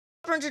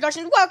proper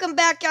introduction. Welcome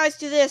back, guys,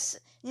 to this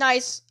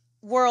nice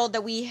world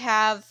that we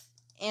have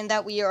and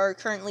that we are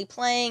currently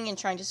playing and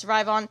trying to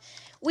survive on.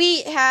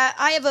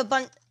 I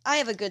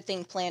have a good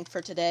thing planned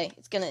for today.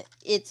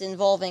 It's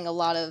involving a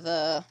lot of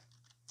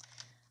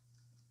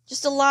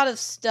just a lot of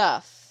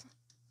stuff.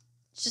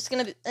 It's just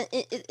gonna be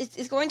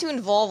it's going to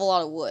involve a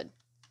lot of wood.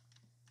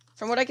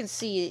 From what I can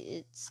see,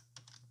 it's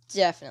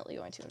definitely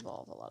going to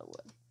involve a lot of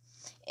wood.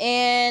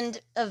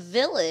 And a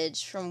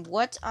village, from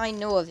what I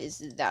know of, is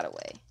that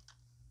away.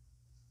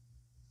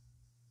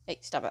 Hey,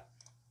 stop it.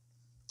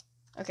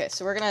 Okay,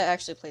 so we're gonna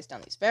actually place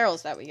down these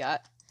barrels that we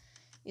got.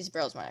 These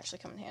barrels might actually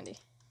come in handy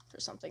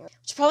for something. We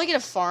should probably get a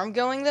farm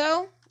going,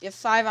 though. We have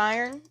 5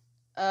 iron.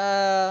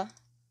 Let's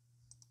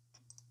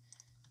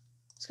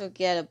go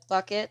get a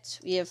bucket.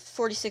 We have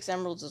 46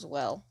 emeralds as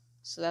well,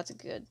 so that's a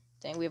good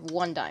thing. We have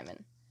 1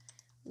 diamond.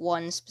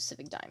 1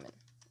 specific diamond.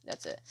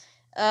 That's it.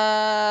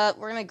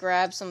 We're gonna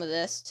grab some of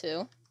this,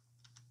 too.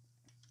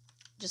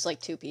 Just like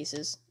 2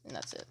 pieces, and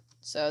that's it.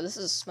 So this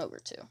is a smoker,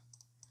 too.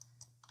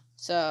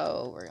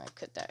 So we're gonna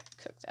cook that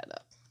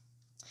up.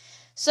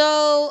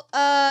 So,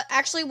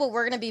 actually what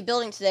we're gonna be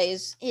building today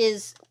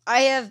is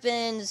I have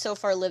been so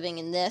far living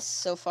in this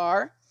so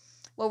far.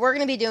 What we're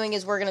gonna be doing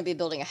is we're gonna be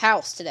building a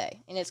house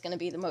today, and it's gonna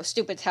be the most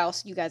stupid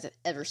house you guys have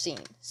ever seen.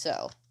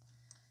 So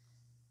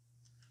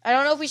I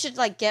don't know if we should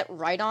like get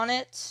right on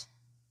it.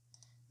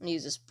 I'm gonna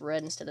use this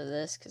bread instead of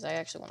this because I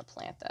actually want to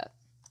plant that.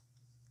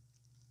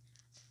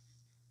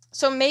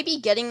 So maybe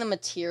getting the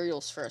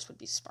materials first would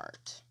be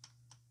smart.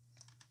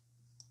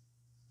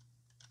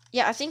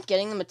 Yeah, I think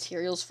getting the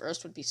materials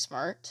first would be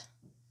smart.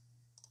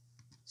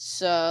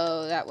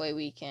 So that way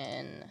we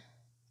can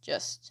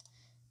just...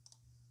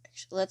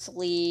 Actually, let's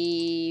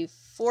leave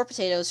 4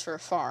 potatoes for a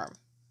farm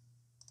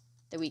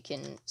that we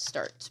can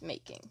start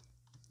making.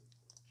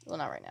 Well,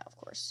 not right now, of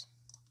course.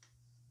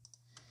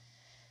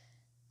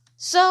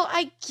 So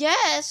I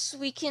guess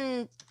we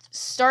can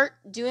start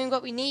doing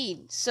what we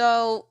need.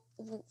 So,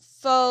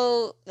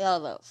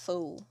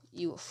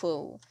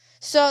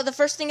 So the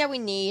first thing that we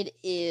need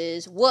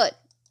is wood.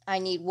 I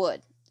need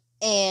wood.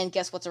 And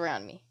guess what's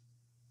around me?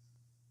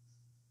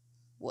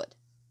 Wood.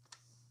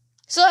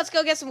 So let's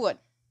go get some wood.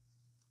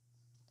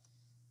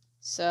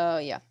 So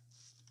yeah.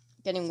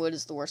 Getting wood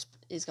is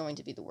going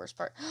to be the worst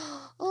part.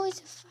 Oh, it's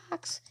a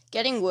fox.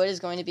 Getting wood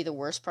is going to be the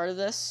worst part of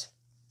this.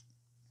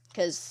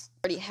 Because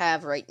I already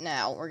have right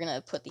now. We're going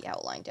to put the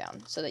outline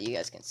down so that you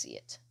guys can see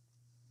it.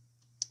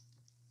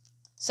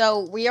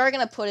 So we are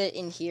going to put it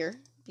in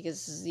here.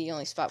 Because this is the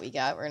only spot we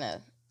got. We're going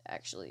to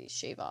actually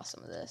shave off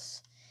some of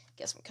this.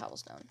 Get some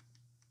cobblestone.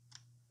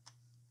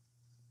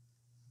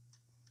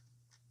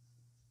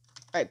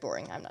 Alright,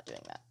 boring. I'm not doing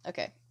that.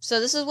 Okay.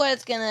 So this is what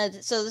it's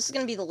gonna... So this is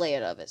gonna be the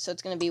layout of it. So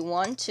it's gonna be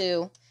 1,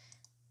 2...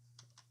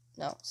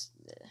 No.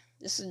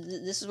 This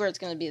is where it's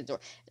gonna be the door.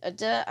 I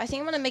think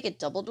I'm gonna make it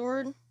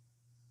double-doored.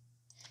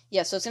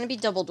 Yeah, so it's gonna be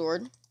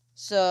double-doored.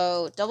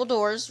 So, double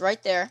doors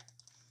right there.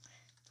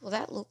 Will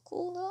that look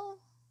cool, though?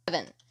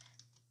 7.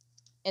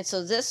 And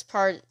so this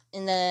part...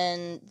 And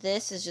then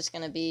this is just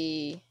gonna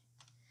be...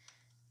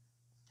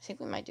 I think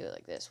we might do it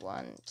like this.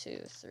 1,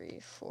 2, 3,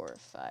 4,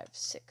 5,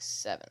 6,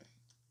 7.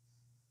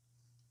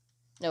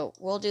 No,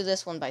 we'll do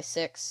this one by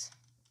 6.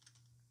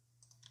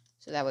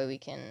 So that way we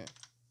can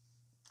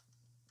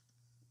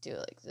do it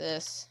like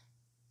this.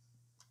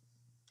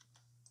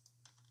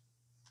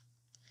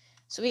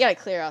 So we gotta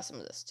clear out some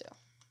of this too.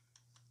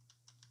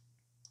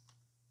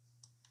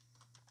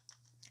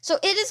 So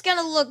it is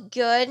gonna look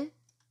good,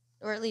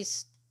 or at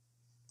least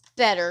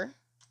better.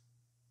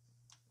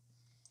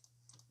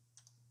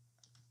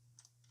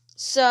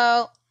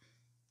 So,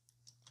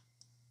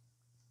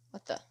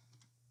 what the?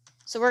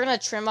 So we're going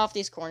to trim off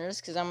these corners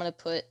because I'm going to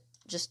put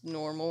just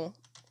normal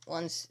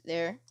ones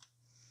there.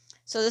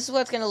 So this is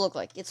what it's going to look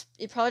like. It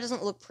probably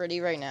doesn't look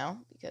pretty right now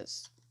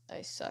because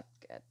I suck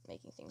at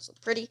making things look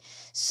pretty.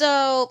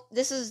 So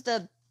this is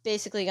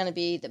basically going to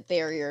be the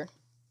barrier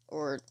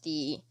or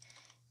the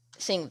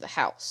thing of the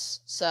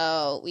house.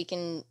 So we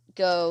can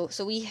go,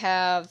 so we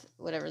have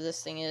whatever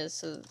this thing is.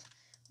 So,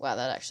 wow,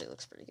 that actually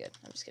looks pretty good.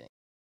 I'm just kidding.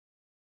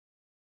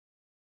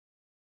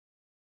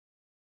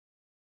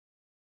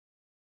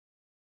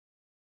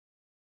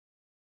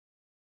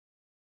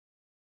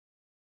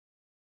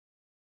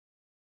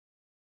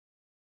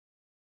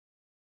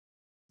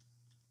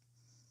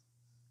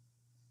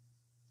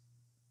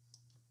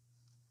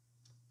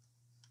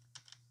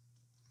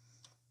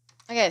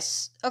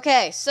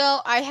 Okay,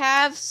 so I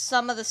have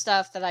some of the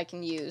stuff that I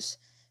can use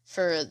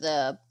for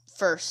the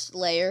first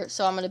layer.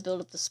 So I'm going to build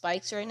up the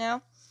spikes right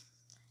now.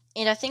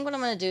 And I think what I'm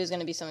going to do is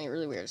going to be something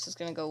really weird. So it's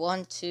going to go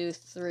 1, 2,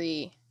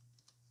 3,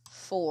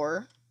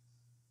 4.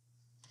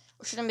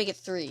 Or should I make it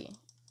 3?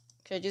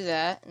 Could I do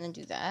that and then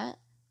do that?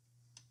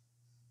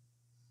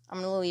 I'm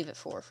going to leave it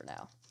 4 for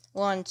now.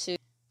 1, 2.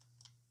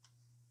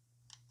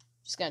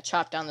 Just going to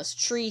chop down this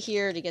tree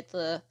here to get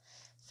the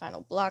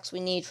final blocks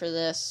we need for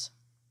this.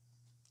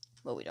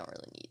 But we don't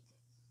really need.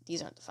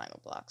 These aren't the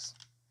final blocks.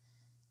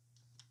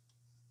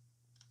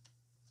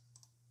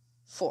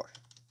 4.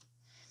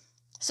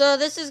 So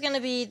this is going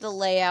to be the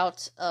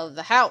layout of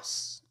the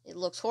house. It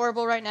looks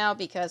horrible right now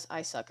because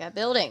I suck at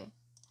building.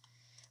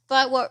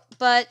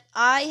 But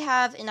I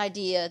have an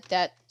idea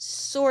that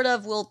sort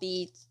of will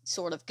be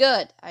sort of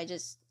good. I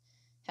just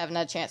haven't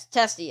had a chance to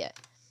test it yet.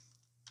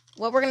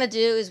 What we're going to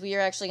do is we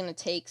are actually going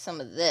to take some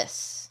of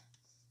this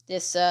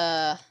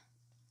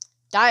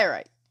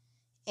diorite.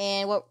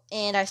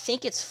 And I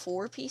think it's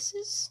 4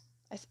 pieces.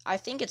 I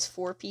think it's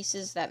 4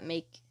 pieces that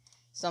make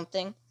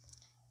something.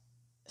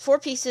 4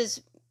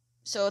 pieces,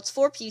 so it's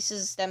 4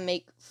 pieces that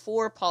make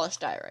 4 polished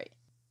diorite.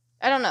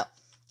 I don't know.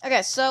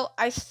 Okay, so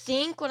I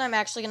think what I'm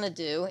actually going to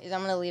do is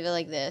I'm going to leave it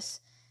like this.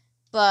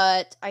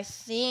 But I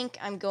think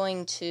I'm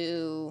going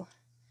to...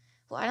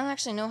 Well, I don't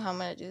actually know how I'm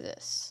going to do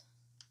this.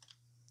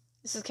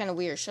 This is kind of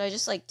weird. Should I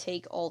just, like,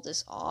 take all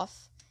this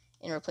off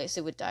and replace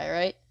it with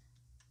diorite?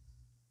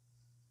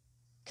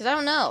 Because I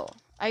don't know.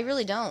 I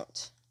really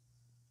don't.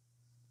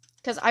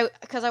 Because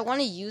I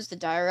want to use the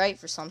diorite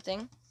for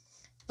something.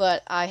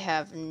 But I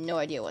have no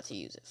idea what to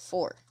use it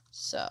for.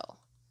 So,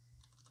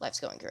 life's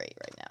going great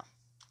right now.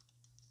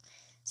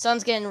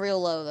 Sun's getting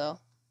real low, though.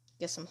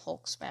 Get some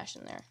Hulk smash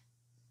in there.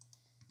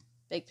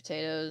 Baked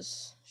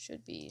potatoes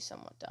should be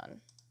somewhat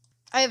done.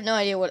 I have no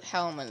idea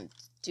how I'm going to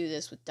do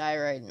this with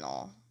diorite and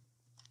all.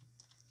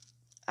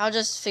 I'll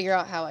just figure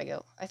out how I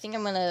go. I think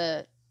I'm going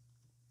to...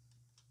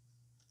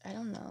 I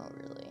don't know,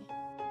 really.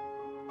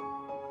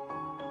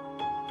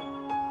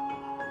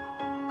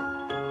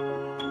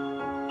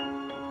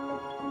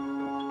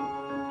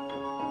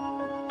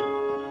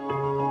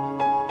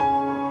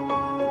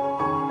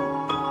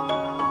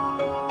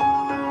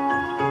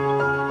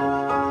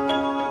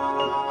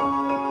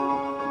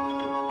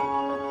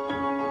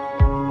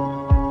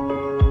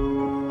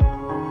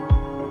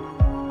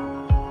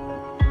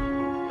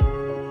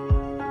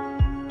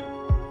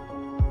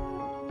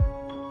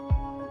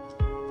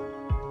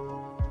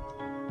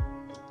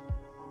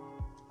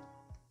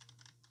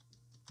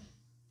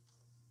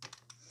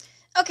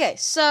 Okay,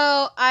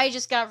 so I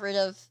just got rid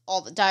of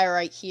all the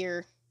diorite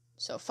here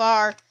so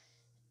far,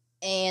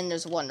 and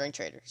there's a wandering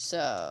trader.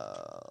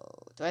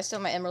 So, do I still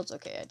have my emeralds?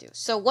 Okay, I do.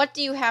 So, what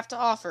do you have to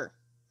offer?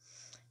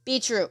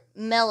 Beetroot,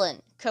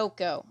 melon,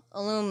 cocoa,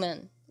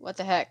 aluminum. What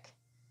the heck?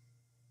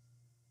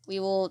 We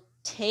will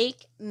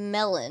take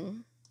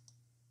melon.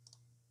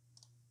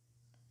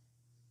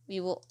 We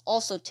will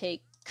also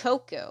take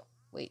cocoa.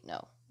 Wait,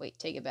 no. Wait,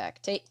 take it back.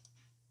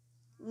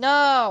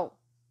 No!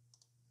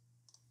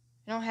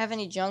 I don't have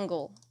any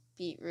jungle.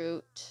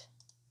 Beetroot.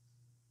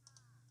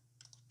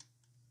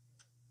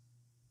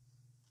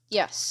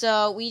 Yeah,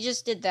 so we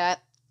just did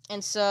that.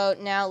 And so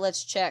now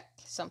let's check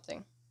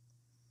something.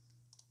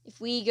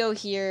 If we go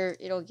here,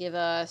 it'll give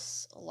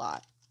us a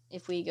lot.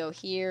 If we go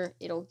here,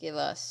 it'll give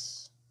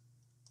us...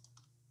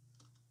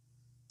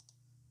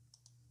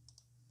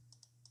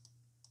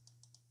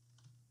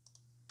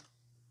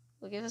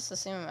 Will give us the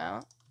same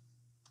amount.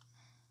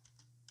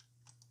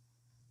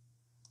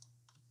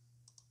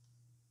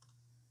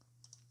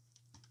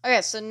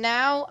 Okay, so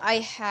now I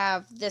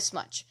have this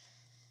much.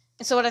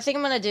 And so what I think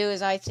I'm going to do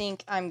is I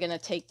think I'm going to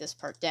take this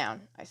part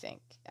down, I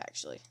think,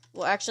 actually.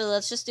 Well, actually,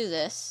 let's just do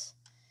this.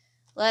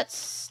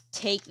 Let's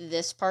take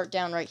this part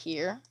down right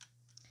here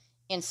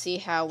and see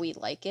how we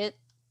like it.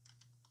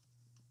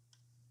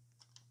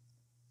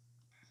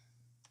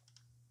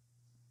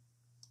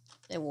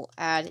 Then we'll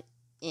add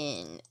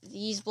in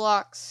these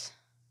blocks.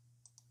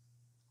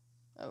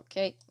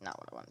 Okay, not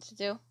what I wanted to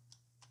do.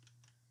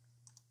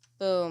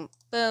 Boom,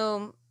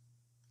 boom.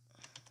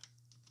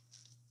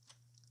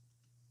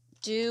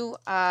 Do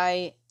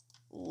I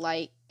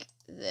like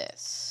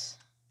this?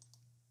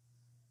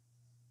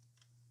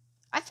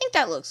 I think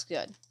that looks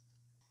good.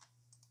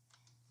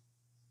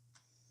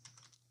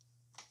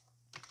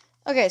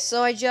 Okay,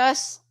 so I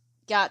just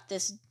got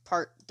this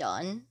part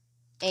done,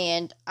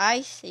 and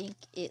I think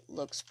it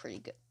looks pretty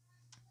good.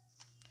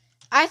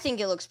 I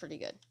think it looks pretty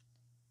good.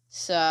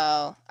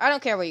 So, I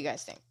don't care what you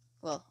guys think.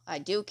 Well, I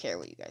do care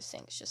what you guys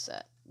think. It's just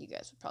that you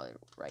guys would probably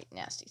write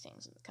nasty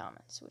things in the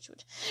comments, which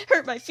would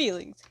hurt my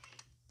feelings.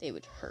 They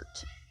would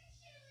hurt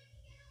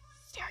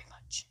very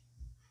much.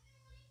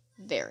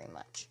 Very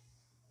much.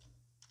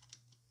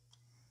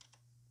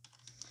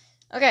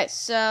 Okay,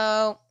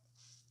 so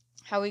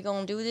how we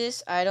gonna do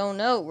this? I don't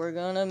know. We're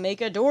gonna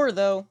make a door,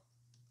 though.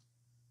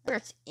 Where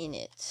it's in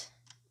it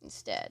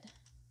instead.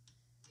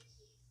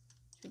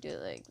 Should we do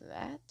it like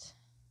that?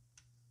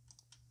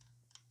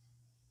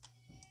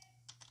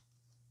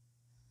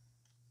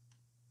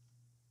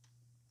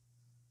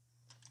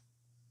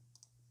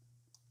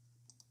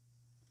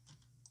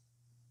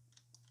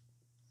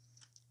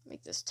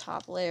 Make this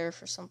top layer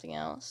for something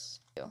else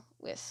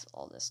with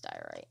all this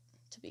diorite,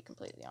 to be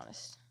completely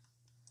honest.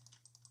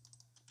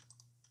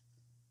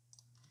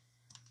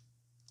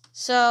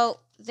 So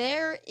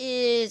there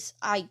is,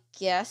 I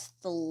guess,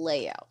 the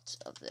layout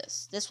of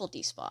this. This will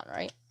despawn,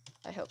 right?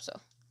 I hope so.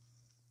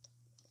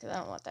 Because I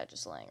don't want that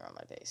just laying around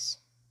my base.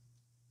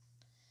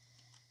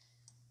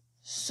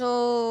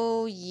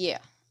 So, yeah.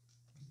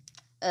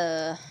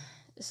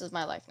 This is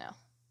my life now.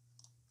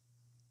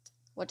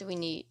 What do we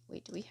need?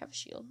 Wait, do we have a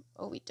shield?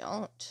 Oh, we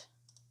don't.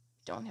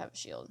 We don't have a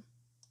shield.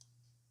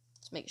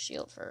 Let's make a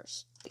shield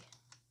first.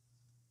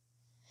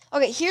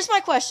 Okay, here's my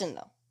question,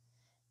 though.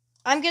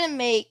 I'm going to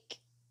make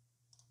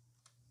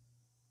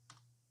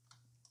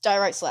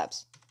diorite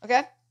slabs,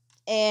 okay?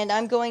 And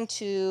I'm going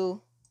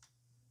to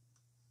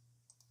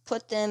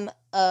put them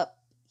up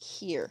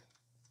here.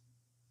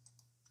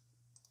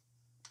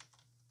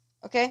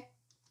 Okay?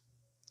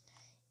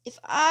 If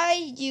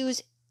I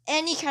use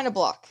any kind of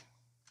block,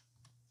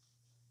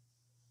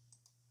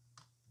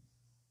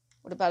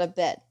 what about a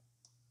bed?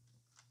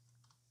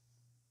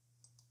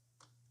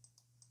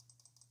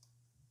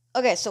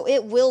 Okay, so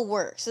it will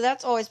work. So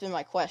that's always been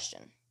my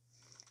question.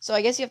 So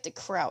I guess you have to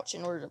crouch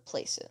in order to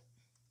place it.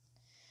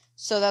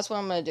 So that's what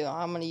I'm going to do.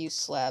 I'm going to use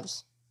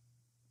slabs.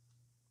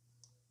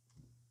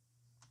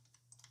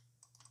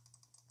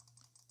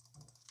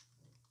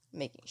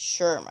 Making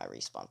sure my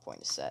respawn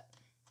point is set.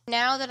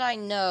 Now that I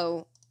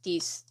know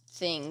these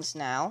things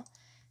now,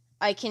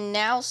 I can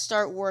now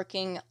start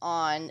working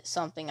on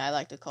something I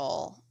like to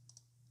call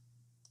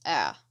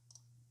That's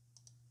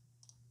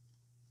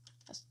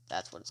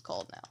what it's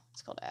called now.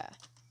 It's called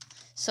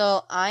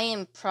So I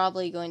am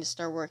probably going to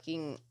start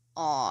working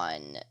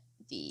on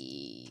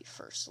the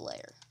first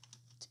layer,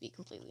 to be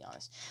completely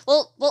honest.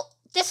 Well,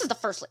 this is the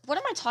first layer. What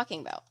am I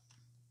talking about?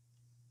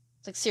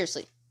 Like,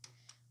 seriously.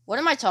 What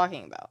am I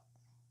talking about?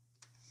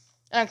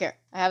 I don't care.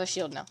 I have a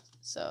shield now,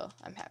 so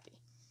I'm happy.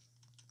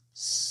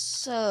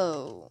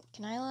 So,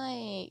 can I,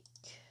 like...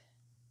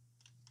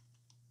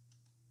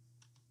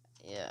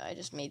 Yeah, I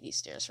just made these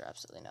stairs for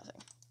absolutely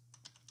nothing.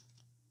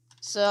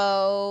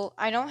 So,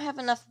 I don't have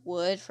enough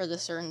wood for the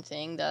certain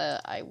thing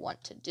that I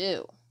want to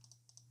do.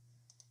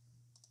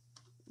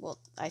 Well,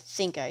 I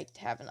think I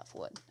have enough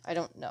wood. I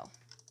don't know.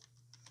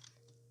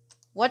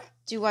 What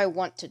do I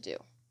want to do?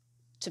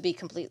 To be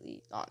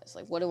completely honest.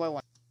 Like, what do I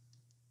want?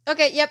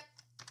 Okay, yep.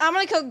 I'm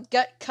gonna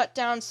go cut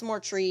down some more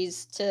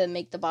trees to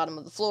make the bottom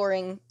of the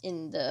flooring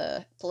in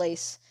the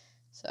place.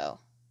 So.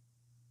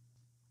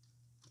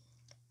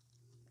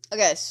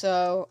 Okay,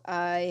 so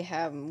I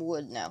have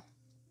wood now.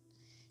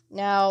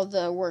 Now,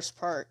 the worst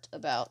part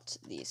about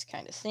these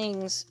kind of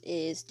things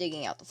is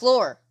digging out the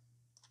floor.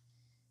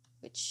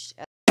 Which...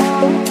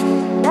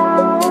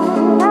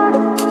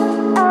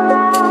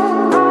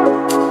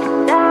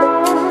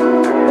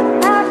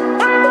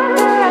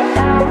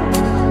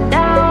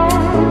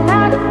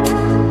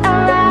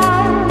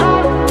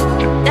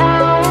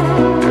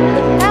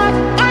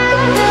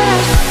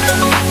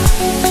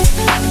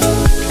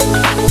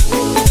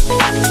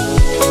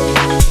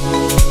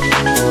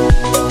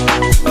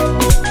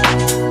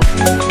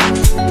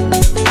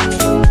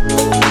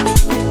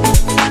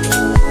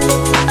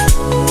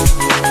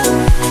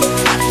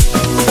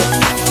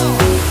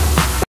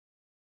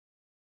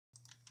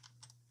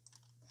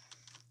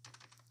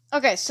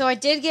 Okay, so I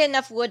did get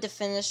enough wood to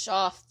finish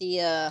off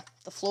the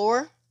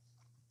floor,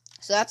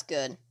 so that's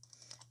good.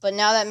 But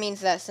now that means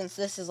that since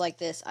this is like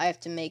this, I have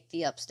to make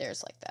the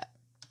upstairs like that.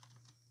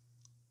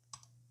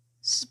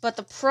 But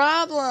the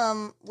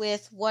problem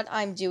with what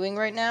I'm doing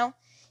right now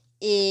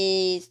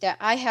is that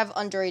I have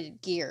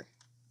underrated gear.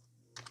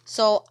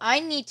 So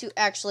I need to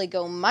actually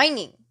go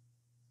mining,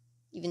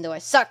 even though I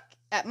suck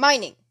at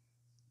mining.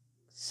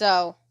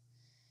 So,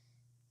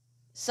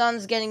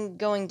 sun's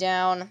going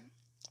down.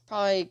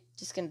 Probably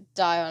just gonna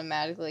die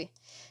automatically.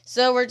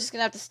 So we're just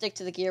gonna have to stick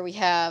to the gear we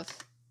have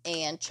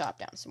and chop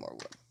down some more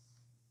wood.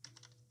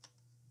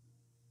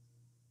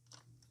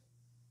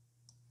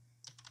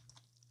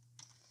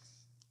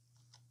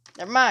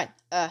 Never mind.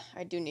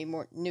 I do need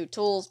more new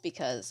tools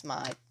because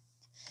my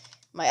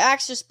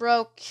axe just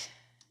broke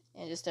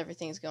and just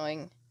everything's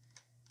going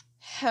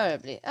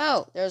horribly.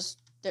 Oh, there's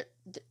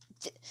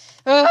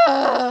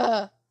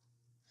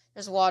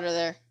water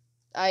there.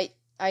 I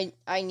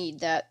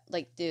need that.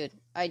 Like, dude,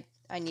 I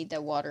need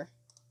that water.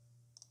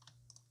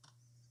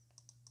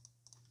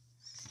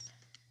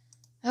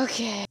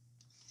 Okay. I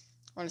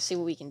want to see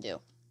what we can do.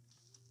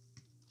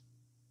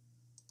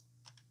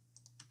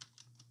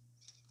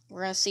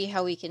 We're going to see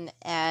how we can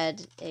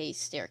add a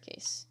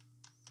staircase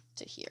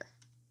to here.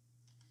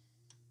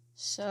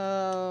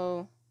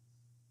 So,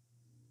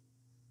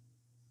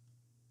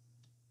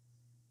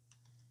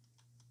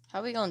 how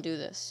are we going to do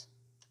this?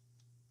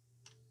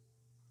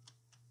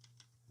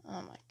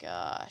 Oh my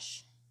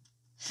gosh.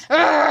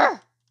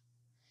 Arrgh!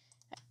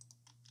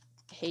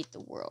 I hate the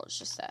world. It's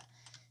just that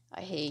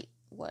I hate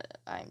what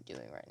I'm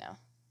doing right now.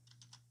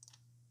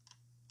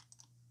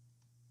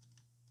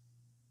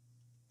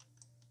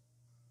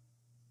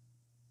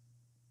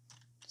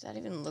 Does that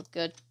even look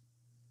good?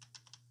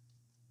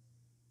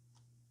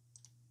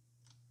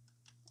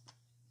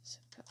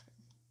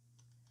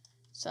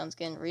 Sun's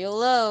getting real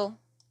low.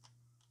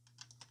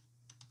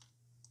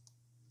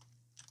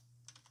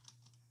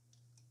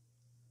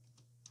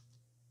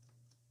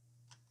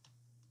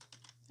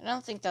 I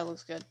don't think that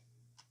looks good.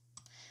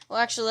 Well,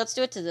 actually, let's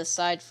do it to this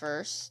side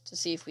first to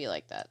see if we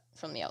like that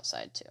from the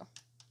outside, too.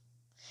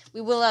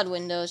 We will add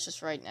windows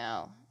just right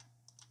now.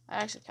 I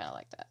actually kind of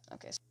like that.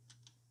 Okay.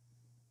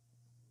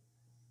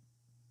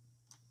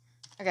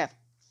 Okay.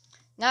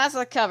 Now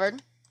that's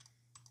covered.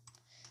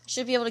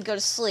 Should be able to go to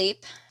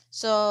sleep.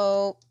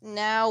 So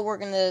now we're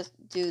going to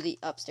do the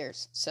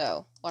upstairs.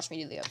 So watch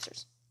me do the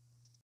upstairs.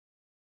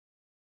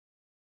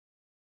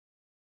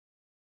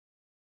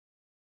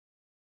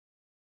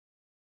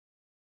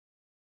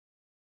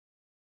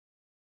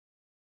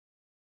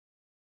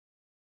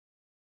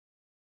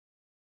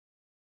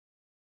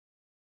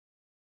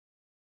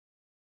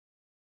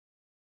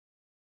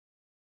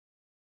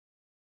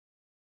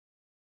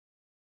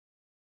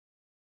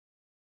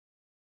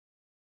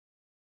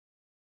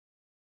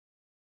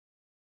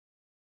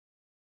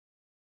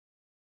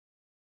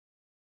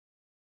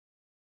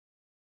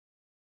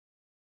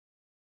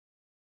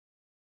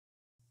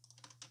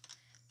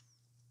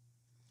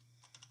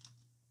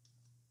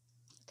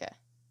 Okay.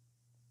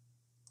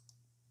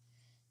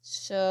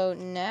 So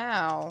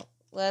now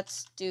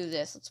let's do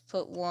this. Let's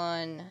put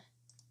one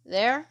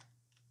there,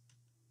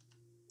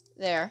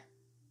 there,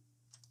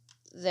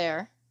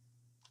 there,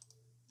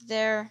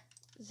 there,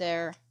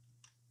 there,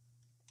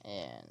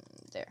 and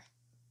there.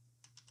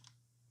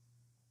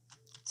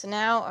 So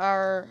now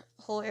our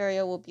whole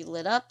area will be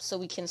lit up so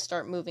we can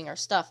start moving our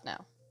stuff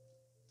now.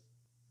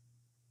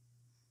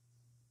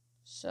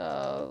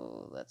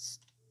 So let's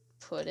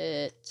put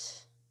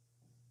it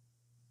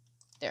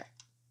there.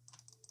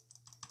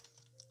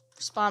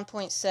 Spawn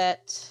point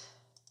set.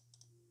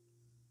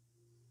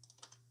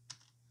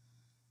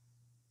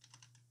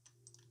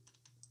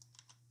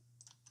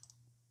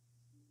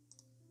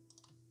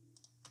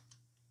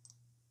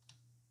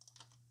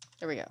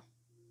 There we go.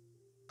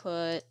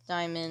 Put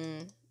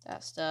diamond,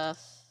 that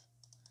stuff.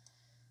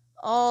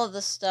 All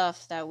the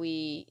stuff that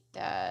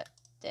I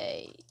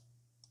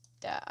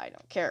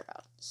don't care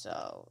about.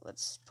 So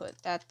let's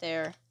put that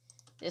there.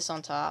 This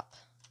on top.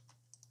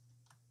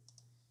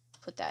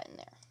 Put that in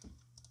there.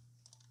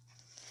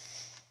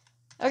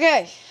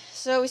 Okay,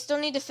 so we still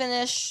need to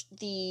finish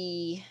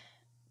the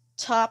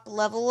top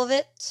level of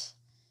it.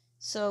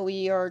 So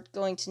we are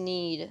going to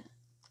need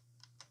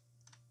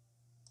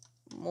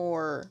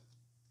more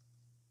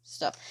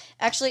stuff.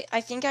 Actually,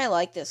 I think I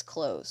like this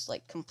closed,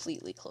 like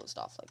completely closed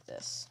off like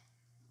this.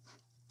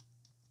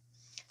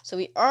 So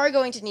we are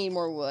going to need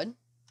more wood.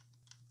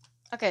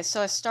 Okay,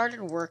 so I started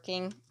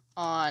working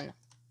on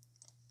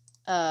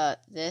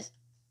this.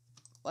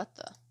 What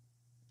the?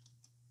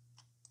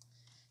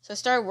 So I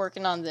started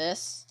working on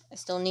this. I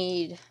still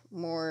need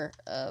more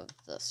of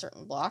the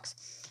certain blocks.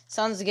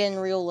 Sun's getting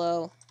real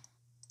low.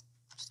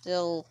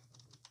 Still.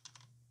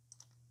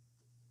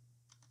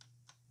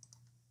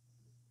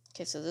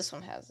 Okay, so this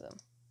one has them.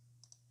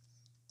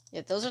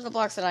 Yeah, those are the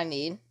blocks that I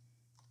need.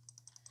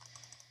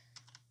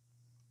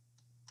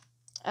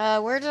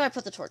 Where did I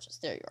put the torches?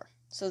 There you are.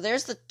 So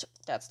there's the...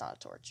 That's not a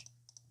torch.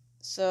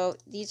 So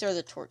these are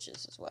the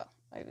torches as well.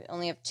 I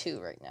only have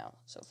 2 right now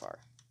so far.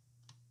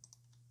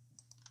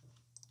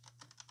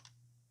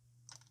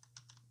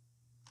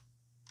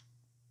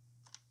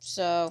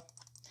 So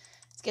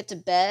let's get to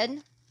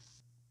bed.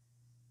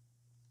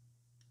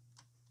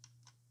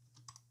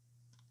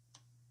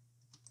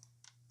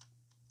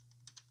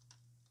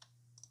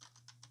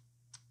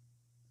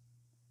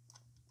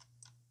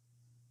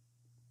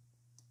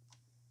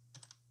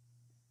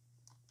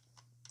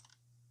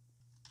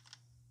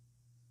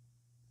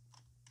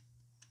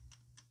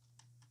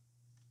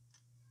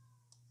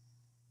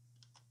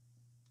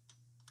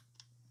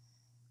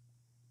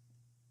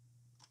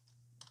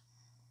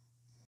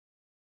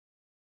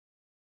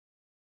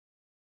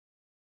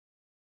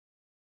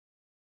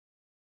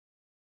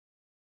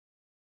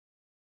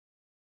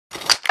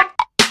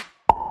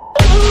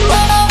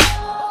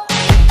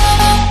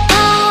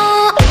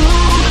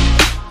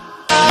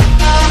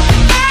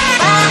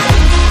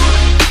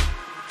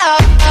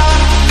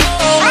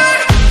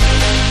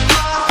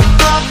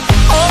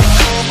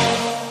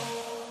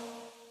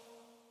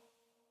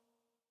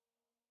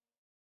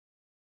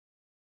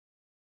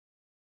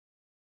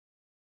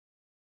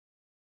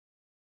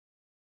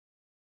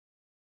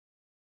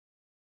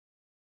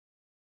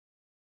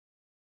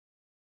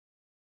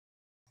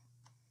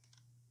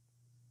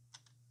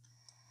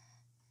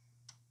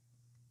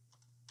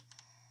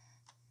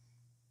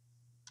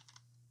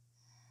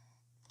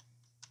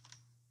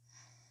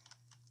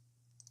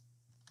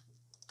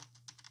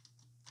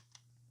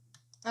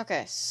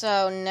 Okay,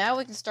 so now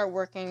we can start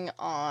working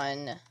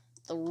on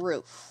the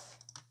roof.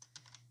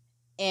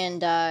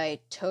 And I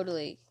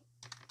totally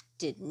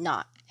did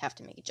not have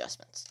to make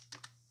adjustments.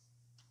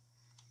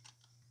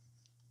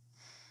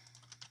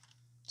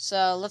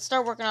 So let's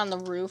start working on the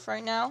roof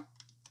right now.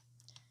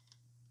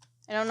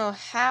 I don't know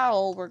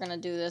how we're going to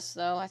do this,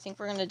 though. I think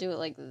we're going to do it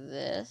like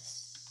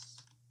this.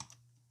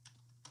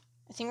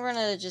 I think we're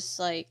going to just,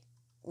 like,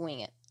 wing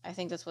it. I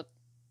think that's what...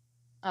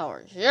 Oh,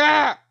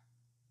 yeah!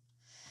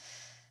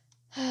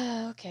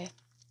 Okay.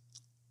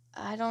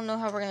 I don't know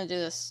how we're going to do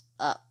this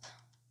up.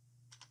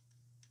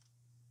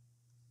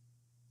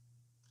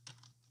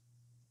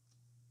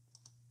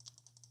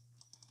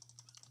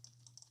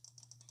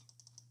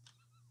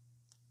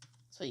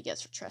 That's what he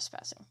gets for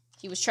trespassing.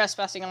 He was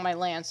trespassing on my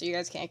land, so you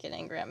guys can't get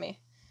angry at me.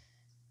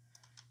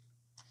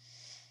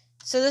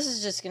 So this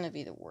is just gonna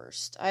be the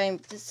worst.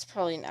 This is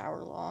probably an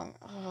hour long.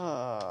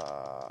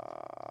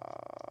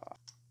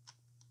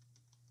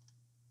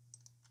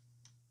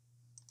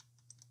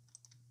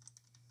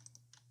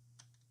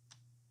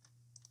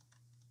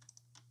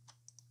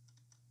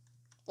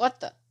 What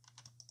the?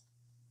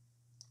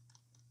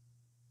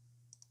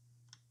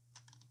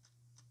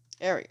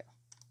 There we go.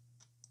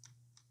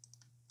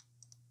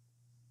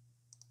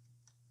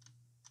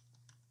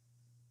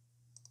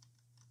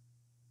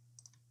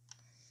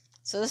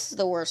 So this is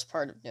the worst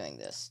part of doing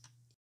this.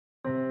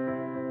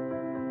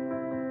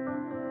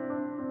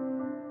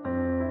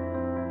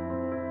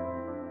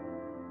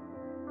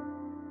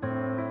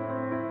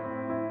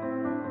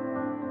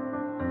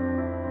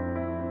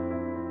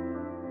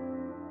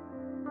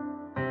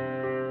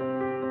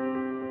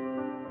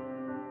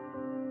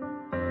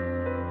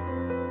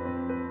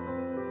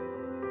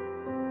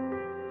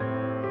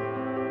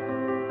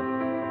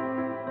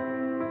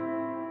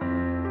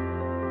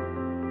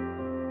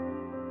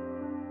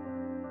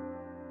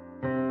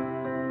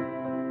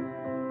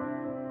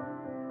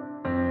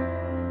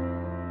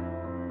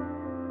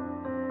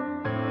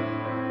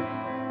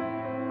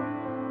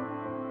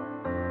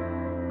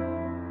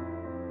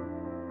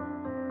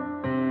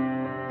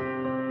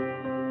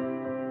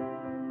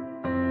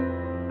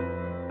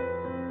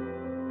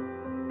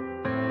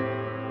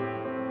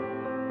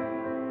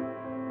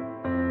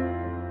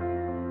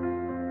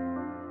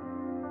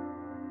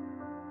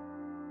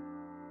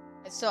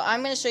 So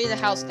I'm going to show you the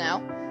house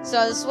now.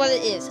 So this is what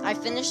it is. I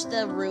finished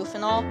the roof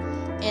and all,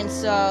 and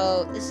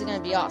so this is going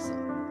to be awesome,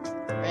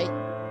 right?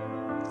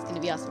 It's going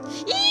to be awesome.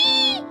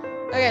 Eee!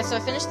 Okay, so I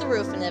finished the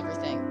roof and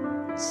everything.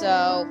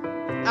 So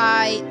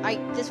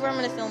this is where I'm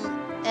going to film.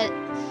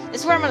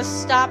 This is where I'm going to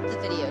stop the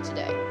video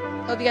today.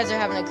 Hope you guys are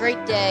having a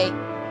great day.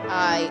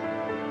 Oh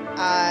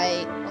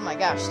my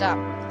gosh, stop.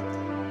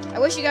 I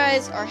wish you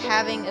guys are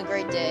having a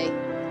great day,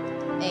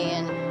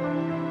 and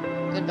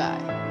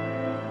goodbye.